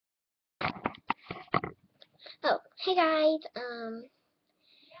Hey guys,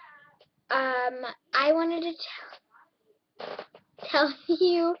 I wanted to tell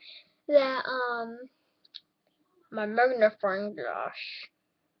you that, my magnifying glass.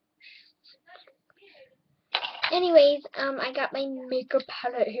 Anyways, I got my makeup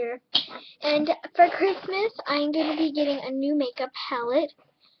palette here, and for Christmas, I'm gonna be getting a new makeup palette.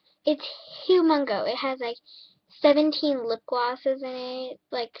 It's humongo. It has like 17 lip glosses in it,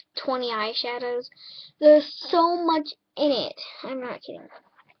 like 20 eyeshadows. There's so much in it. I'm not kidding.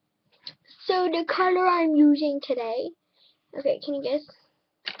 So the color I'm using today, okay, can you guess?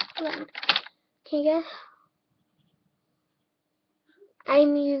 Hold on. Can you guess?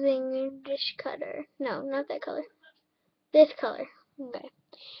 I'm using this color. No, not that color. This color. Okay.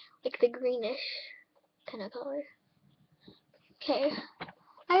 Like the greenish kind of color. Okay.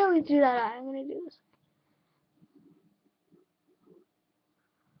 I always do that. I'm gonna do this.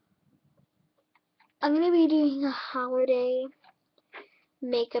 I'm gonna be doing a holiday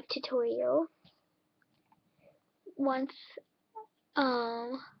makeup tutorial once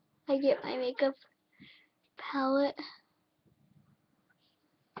I get my makeup palette.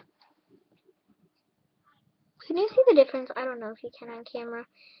 Can you see the difference? I don't know if you can on camera,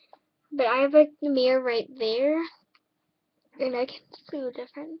 but I have a mirror right there, and I can see the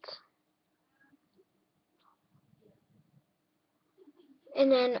difference.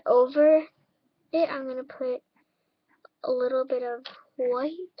 And then over it, I'm gonna put a little bit of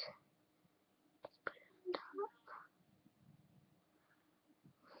white.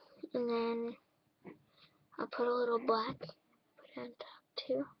 And then I'll put a little black on top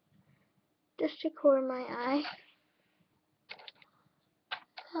too, just to color my eye.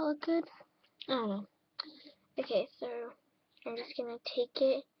 Does that look good? I don't know. Okay, so I'm just gonna take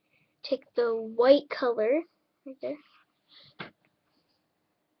the white color right there.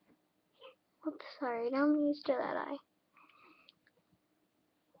 Oops, sorry, I'm used to that eye.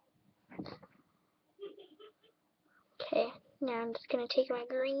 Okay, now I'm just gonna take my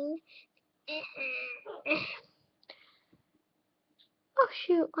green. Oh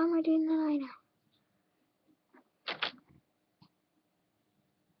shoot, why am I doing that eye now?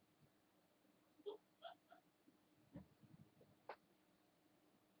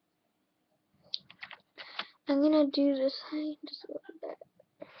 I'm gonna do this eye just a little bit.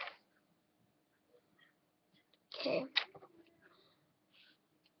 Okay.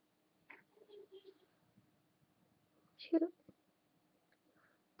 Shoot.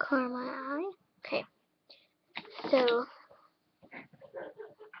 Color my eye. Okay. So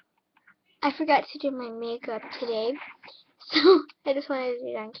I forgot to do my makeup today, so I just wanted to do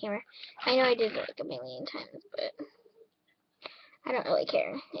it on camera. I know I did it like a million times, but I don't really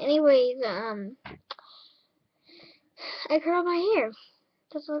care. Anyways, I curled my hair.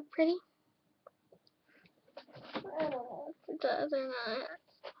 Does it look pretty? I don't know if it does or not.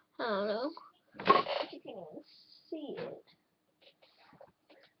 I don't know if you can even see it.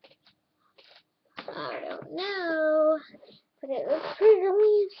 I don't know, but it looks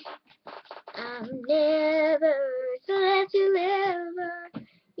pretty. I'm never so let you ever,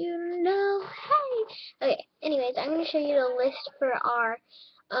 you know, hey. Okay, anyways, I'm going to show you the list for our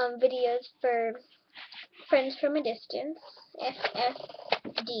videos for Friends from a Distance,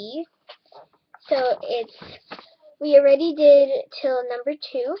 FFD. So we already did till number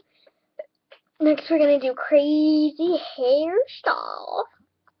 2. Next we're going to do crazy hairstyle,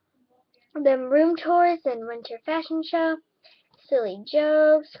 then room tours, then winter fashion show, silly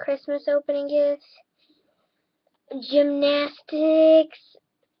jokes, Christmas opening gifts, gymnastics,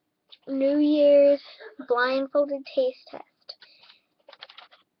 New Year's, blindfolded taste test.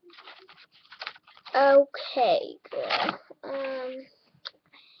 Okay, good.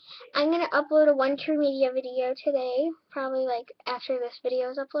 I'm gonna upload a one true media video today, probably like after this video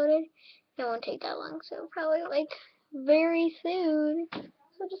is uploaded. It won't take that long, so probably like very soon.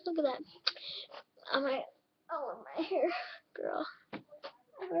 So just look at that. I love my hair, girl.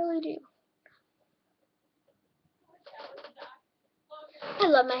 I really do. I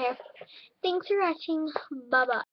love my hair. Thanks for watching. Bye bye.